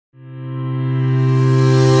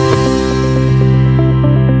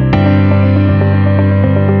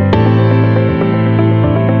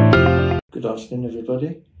afternoon,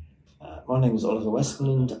 everybody. My name is Oliver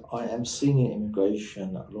Westland. I am Senior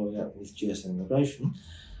Immigration Lawyer with GS Immigration.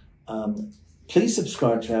 Please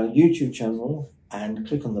subscribe to our YouTube channel and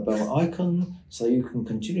click on the bell icon so you can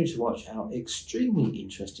continue to watch our extremely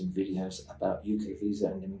interesting videos about UK visa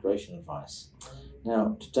and immigration advice.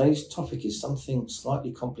 Now, today's topic is something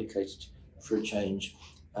slightly complicated for a change.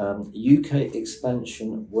 UK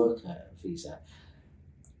expansion worker visa.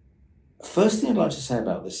 First thing I'd like to say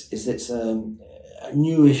about this is it's a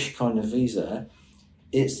newish kind of visa.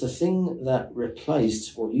 It's the thing that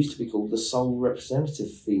replaced what used to be called the sole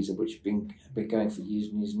representative visa, which has been going for years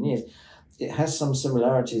and years and years. It has some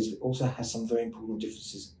similarities, but also has some very important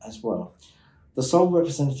differences as well. The sole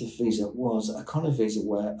representative visa was a kind of visa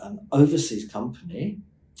where an overseas company,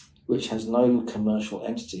 which has no commercial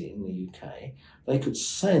entity in the UK, they could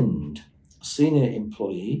send a senior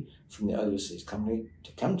employee from the overseas company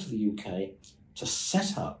to come to the UK to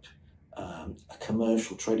set up a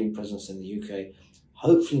commercial trading presence in the UK,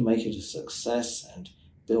 hopefully make it a success and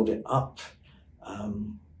build it up,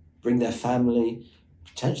 bring their family,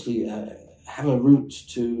 potentially have a route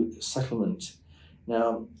to settlement.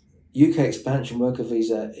 Now, UK expansion worker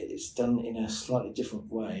visa is done in a slightly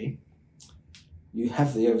different way. You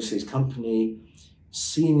have the overseas company,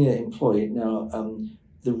 senior employee. Now,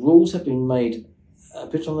 the rules have been made a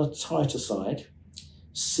bit on the tighter side.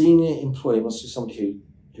 Senior employee must be somebody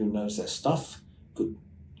who knows their stuff, good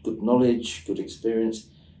knowledge, good experience.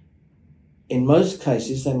 In most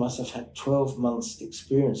cases, they must have had 12 months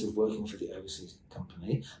experience of working for the overseas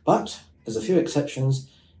company. But there's a few exceptions.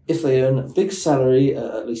 If they earn a big salary,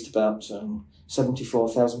 at least about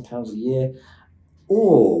 £74,000 a year,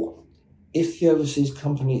 or if the overseas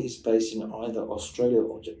company is based in either Australia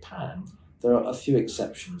or Japan, there are a few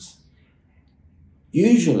exceptions.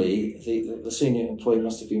 Usually, the senior employee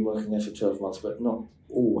must have been working there for 12 months, but not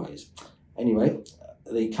always. Anyway,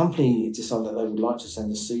 the company decided that they would like to send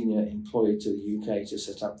a senior employee to the UK to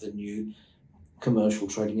set up the new commercial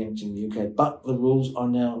trading entity in the UK, but the rules are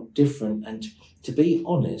now different. And to be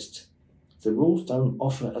honest, the rules don't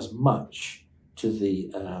offer as much to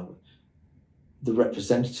the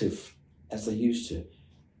representative as they used to.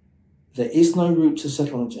 There is no route to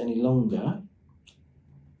settlement any longer.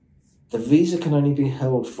 The visa can only be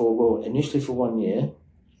held for, well, initially for 1 year,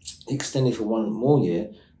 extended for 1 more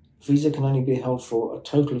year. Visa can only be held for a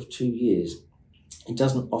total of 2 years. It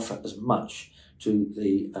doesn't offer as much to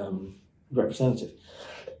the representative.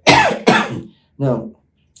 Now,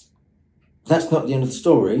 that's not the end of the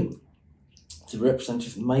story. The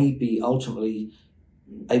representative may be ultimately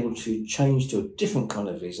able to change to a different kind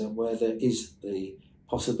of visa where there is the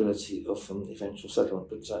possibility of an eventual settlement.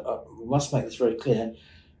 But we must make this very clear.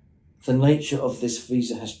 The nature of this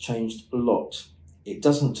visa has changed a lot. It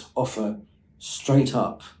doesn't offer straight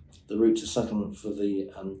up the route to settlement for the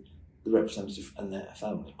representative and their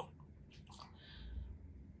family.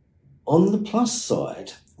 On the plus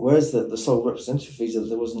side, whereas the sole representative visa,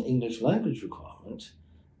 there was an English language requirement,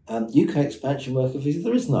 UK expansion worker visa,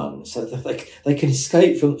 there is none. So they can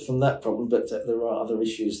escape from that problem, but there are other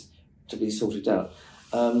issues to be sorted out.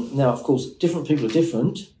 Now, of course, different people are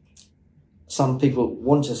different. Some people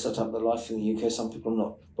want to set up their life in the UK, some people are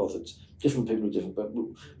not bothered. Different people are different, but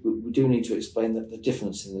we do need to explain the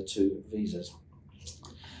difference in the two visas.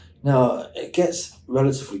 Now, it gets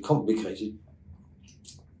relatively complicated.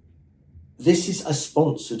 This is a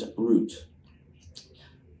sponsored route.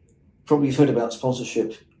 Probably you've heard about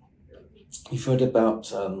sponsorship. You've heard about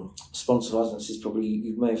sponsor licenses. Probably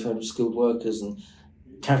you may have heard of skilled workers and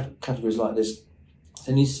categories like this.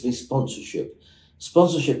 There needs to be sponsorship.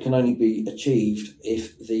 Sponsorship can only be achieved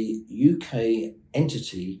if the UK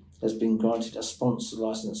entity has been granted a sponsor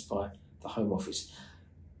licence by the Home Office.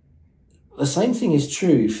 The same thing is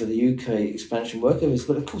true for the UK expansion worker visa,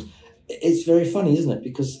 but of course it's very funny, isn't it?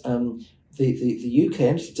 Because the UK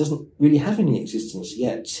entity doesn't really have any existence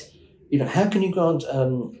yet. You know, how can you grant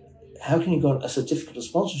a certificate of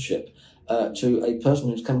sponsorship to a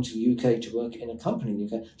person who's come to the UK to work in a company in the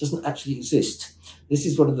UK? It doesn't actually exist. This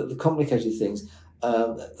is one of the complicated things.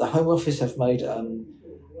 The Home Office have made a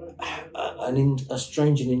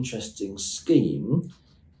strange and interesting scheme.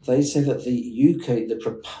 They say that the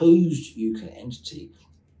proposed UK entity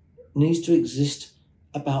needs to exist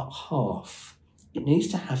about half. It needs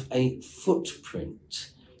to have a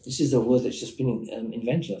footprint. This is a word that's just been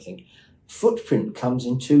invented, I think. Footprint comes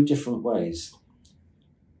in 2 different ways.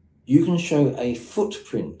 You can show a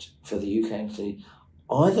footprint for the UK entity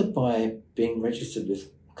either by being registered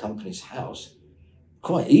with a company's house.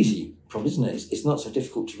 Quite easy, probably, isn't it? It's not so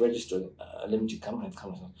difficult to register a limited company,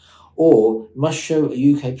 or must show a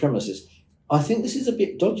UK premises. I think this is a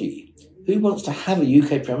bit dodgy who wants to have a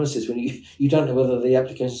UK premises when you don't know whether the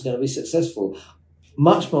application is going to be successful?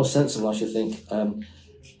 Much more sensible, I should think.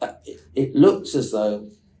 It looks as though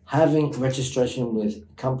having registration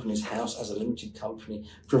with Companies House as a limited company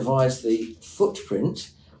provides the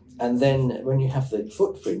footprint, and then when you have the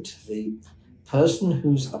footprint, the person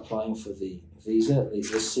who's applying for the visa, the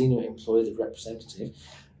senior employee, the representative,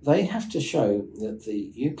 they have to show that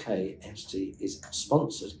the UK entity is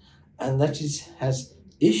sponsored and that it has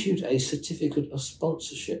issued a certificate of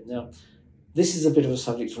sponsorship. Now, this is a bit of a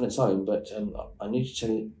subject on its own, but I need to tell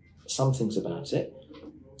you some things about it.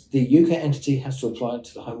 The UK entity has to apply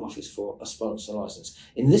to the Home Office for a sponsor licence.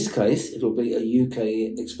 In this case, it will be a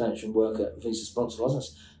UK expansion worker visa sponsor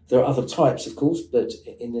licence. There are other types, of course, but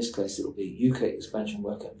in this case, it will be UK expansion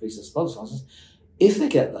worker visa sponsor licence. If they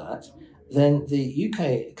get that, then the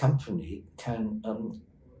UK company can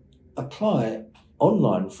apply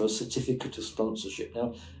online for a certificate of sponsorship.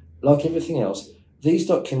 Now, like everything else, these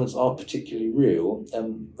documents aren't particularly real.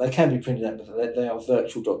 They can be printed out, but they are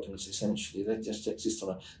virtual documents, essentially. They just exist on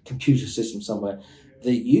a computer system somewhere.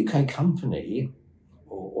 The UK company,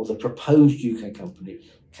 or the proposed UK company,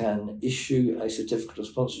 can issue a certificate of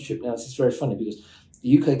sponsorship. Now, this is very funny because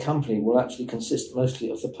the UK company will actually consist mostly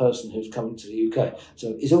of the person who's coming to the UK.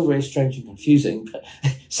 So it's all very strange and confusing, but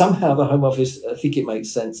somehow the Home Office, I think it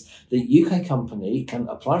makes sense. The UK company can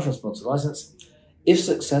apply for a sponsor licence. If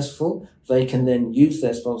successful, they can then use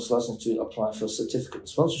their sponsor licence to apply for a certificate of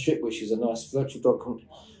sponsorship, which is a nice virtual document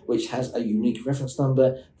which has a unique reference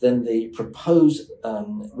number. Then the proposed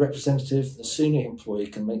representative, the senior employee,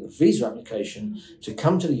 can make the visa application to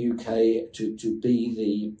come to the UK to be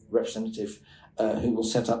the representative who will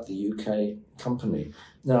set up the UK company.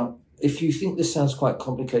 Now, if you think this sounds quite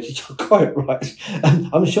complicated, you're quite right.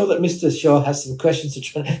 I'm sure that Mr. Shaw has some questions to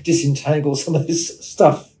try and disentangle some of this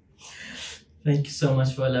stuff. Thank you so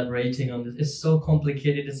much for elaborating on this. It's so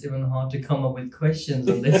complicated, it's even hard to come up with questions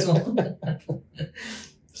on this one.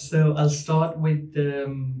 So I'll start with...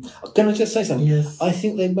 Can I just say something? Yes. I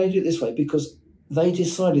think they made it this way because they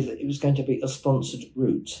decided that it was going to be a sponsored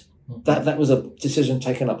route. Mm-hmm. That was a decision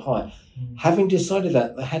taken up high. Mm-hmm. Having decided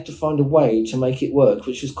that, they had to find a way to make it work,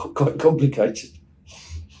 which was quite complicated.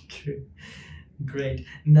 True. Great.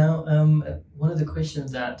 Now, one of the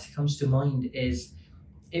questions that comes to mind is,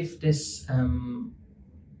 if this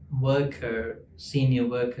senior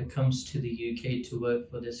worker comes to the UK to work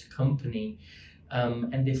for this company,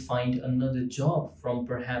 and they find another job from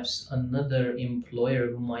perhaps another employer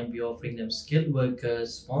who might be offering them skilled worker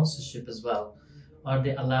sponsorship as well, are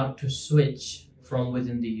they allowed to switch from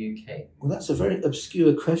within the UK? Well, that's a very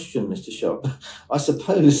obscure question, Mr. Sharp. I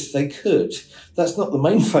suppose they could. That's not the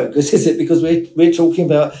main focus, is it? Because we're talking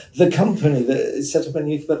about the company that is set up in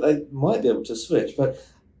the UK, but they might be able to switch. But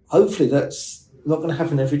hopefully that's not going to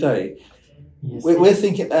happen every day. Yes. We're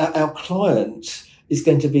thinking our client is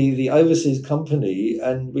going to be the overseas company,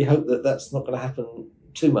 and we hope that that's not going to happen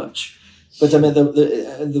too much. But I mean,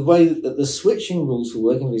 the way that the switching rules for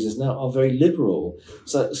working visas now are very liberal.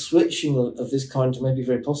 So switching of this kind may be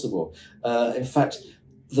very possible. In fact,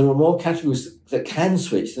 there are more categories that can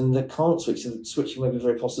switch than that can't switch, so switching may be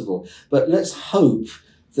very possible. But let's hope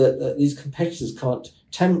that these competitors can't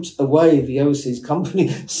tempt away the overseas company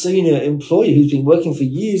senior employee who's been working for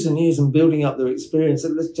years and years and building up their experience. So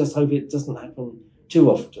let's just hope it doesn't happen too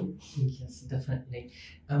often. Yes, definitely.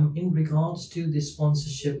 In regards to the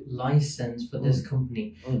sponsorship license for this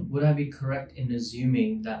company, would I be correct in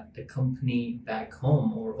assuming that the company back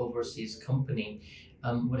home or overseas company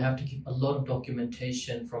would have to give a lot of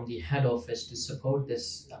documentation from the head office to support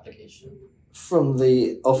this application? From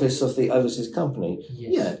the office of the overseas company?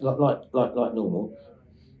 Yes. Yeah, like normal.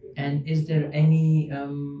 And is there any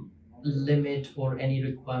limit or any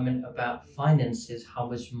requirement about finances, how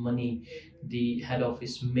much money the head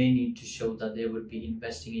office may need to show that they would be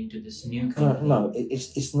investing into this new company? No,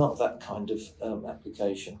 it's not that kind of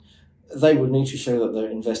application. They would need to show that they're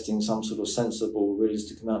investing some sort of sensible,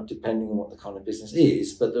 realistic amount, depending on what the kind of business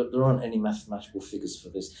is, but there aren't any mathematical figures for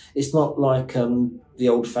this. It's not like the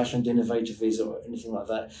old-fashioned innovator visa or anything like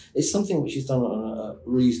that. It's something which is done on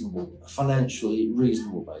a financially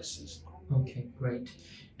reasonable basis. Okay, great.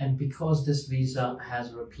 And because this visa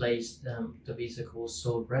has replaced the visa called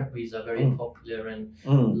Sole Rep visa, very popular and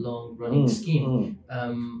long-running scheme,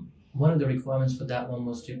 one of the requirements for that one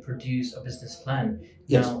was to produce a business plan.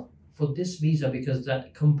 Yes. Now, for this visa, because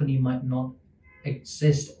that company might not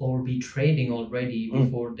exist or be trading already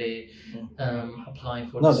before they apply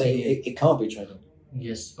for No, the senior... it can't be trading.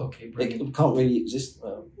 Yes, okay, brilliant. It can't really exist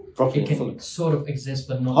properly it can and fully. sort of exist,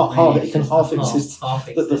 but not Half, really. it can It's half the exist. half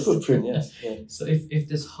The exist. footprint, yes. Yeah. So if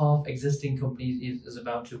this half existing company is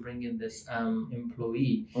about to bring in this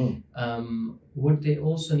employee, would they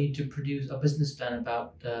also need to produce a business plan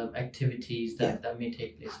about the activities that may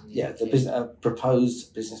take place in the UK? The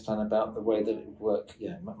proposed business plan about the way that it would work.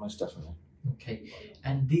 Yeah, most definitely. Okay,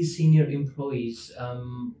 and these senior employees,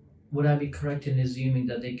 would I be correct in assuming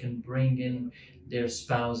that they can bring in their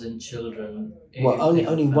spouse and children? Well,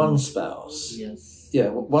 only one spouse. Yes. Yeah,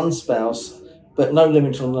 one spouse, but no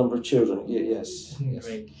limit on the number of children. Yes.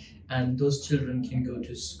 Great. And those children can go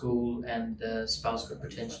to school, and the spouse could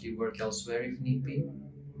potentially work elsewhere if need be?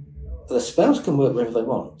 The spouse can work wherever they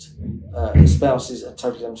want. The spouses are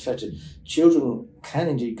totally unfettered. Children can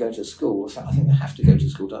indeed go to school. In fact, I think they have to go to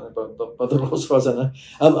school, don't they? By the laws, as far as I know.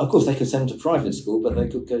 Of course, they could send them to private school, but they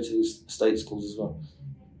could go to state schools as well.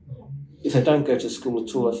 If they don't go to school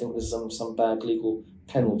at all, I think there's some bad legal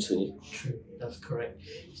penalty. True, that's correct.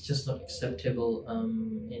 It's just not acceptable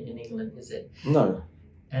in England, is it? No.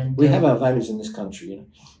 And we have our values in this country, you know.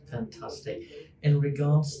 Fantastic. In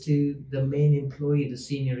regards to the main employee, the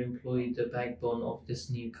senior employee, the backbone of this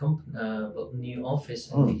new company, new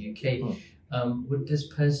office in the UK, would this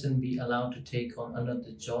person be allowed to take on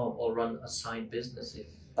another job or run a side business?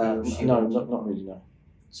 No, not really, no.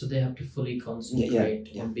 So they have to fully concentrate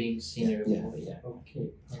on being senior employee. Yeah.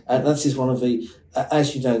 Okay. And that is one of the,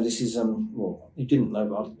 as you know, this is, well, you didn't know,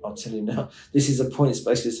 but I'll tell you now, this is a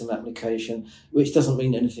points-based system application, which doesn't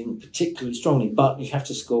mean anything particularly strongly, but you have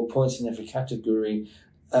to score points in every category.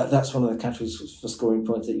 That's one of the categories for scoring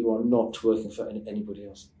points, that you are not working for anybody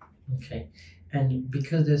else. Okay. And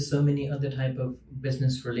because there's so many other type of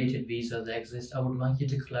business-related visas that exist, I would like you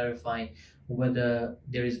to clarify whether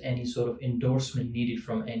there is any sort of endorsement needed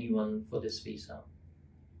from anyone for this visa.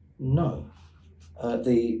 No.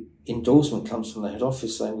 The endorsement comes from the head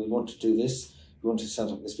office saying we want to do this, we want to set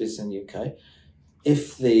up this business in the UK.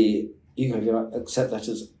 If the UK government accept that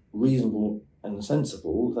as reasonable and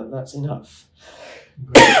sensible, then that's enough.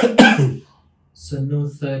 Great. So no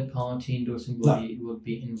third-party endorsing body would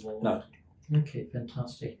be involved? No. Okay,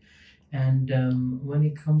 fantastic. And when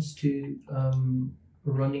it comes to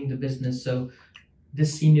running the business, so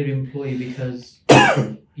this senior employee, because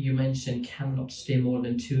you mentioned cannot stay more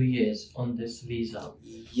than 2 years on this visa.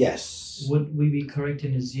 Yes. Would we be correct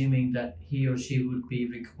in assuming that he or she would be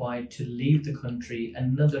required to leave the country,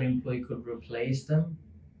 another employee could replace them?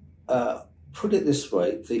 Put it this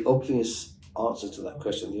way, the obvious answer to that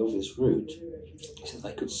question, the obvious route, is that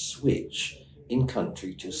they could switch in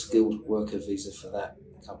country to a skilled worker visa for that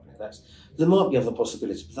company. There might be other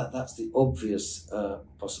possibilities, but that's the obvious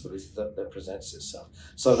possibility that presents itself.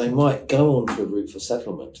 So they might go on to a route for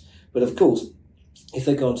settlement, but of course, if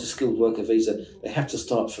they go on to skilled worker visa, they have to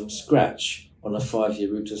start from scratch on a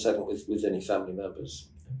 5-year route to settlement with any family members.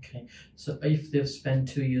 Okay, so if they've spent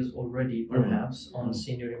 2 years already, perhaps, on a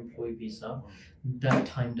senior employee visa, that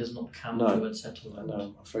time does not count towards settlement? No,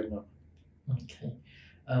 I'm afraid not. Okay.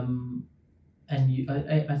 And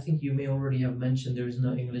I think you may already have mentioned there is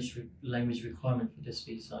no English language requirement for this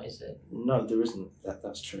visa, is it? No, there isn't.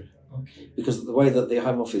 That's true. Okay. Because the way that the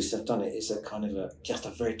Home Office have done it is a kind of just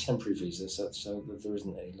a very temporary visa, so that there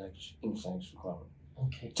isn't any English language requirement.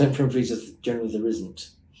 Okay. Temporary visas, generally there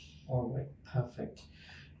isn't. All right, perfect.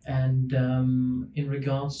 And in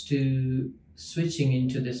regards to switching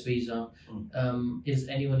into this visa, is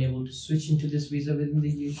anyone able to switch into this visa within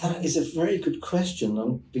the UK? That is a very good question.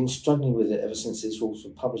 I've been struggling with it ever since these rules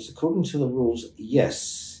were published. According to the rules,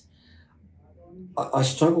 yes. I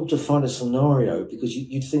struggled to find a scenario, because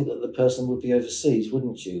you'd think that the person would be overseas,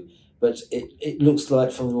 wouldn't you? But it looks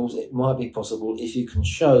like from the rules it might be possible if you can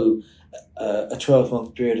show a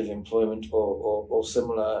 12-month period of employment or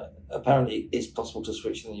similar. Apparently it's possible to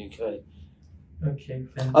switch in the UK. Okay,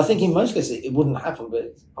 fantastic. I think in most cases it wouldn't happen, but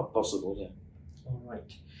it's possible, yeah. All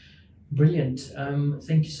right. Brilliant.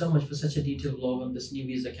 Thank you so much for such a detailed log on this new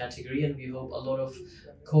visa category, and we hope a lot of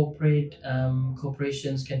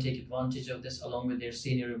corporations can take advantage of this along with their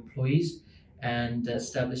senior employees and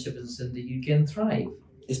establish a business in the UK and thrive.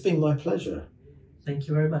 It's been my pleasure. Thank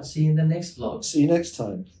you very much. See you in the next vlog. See you next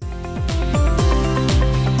time.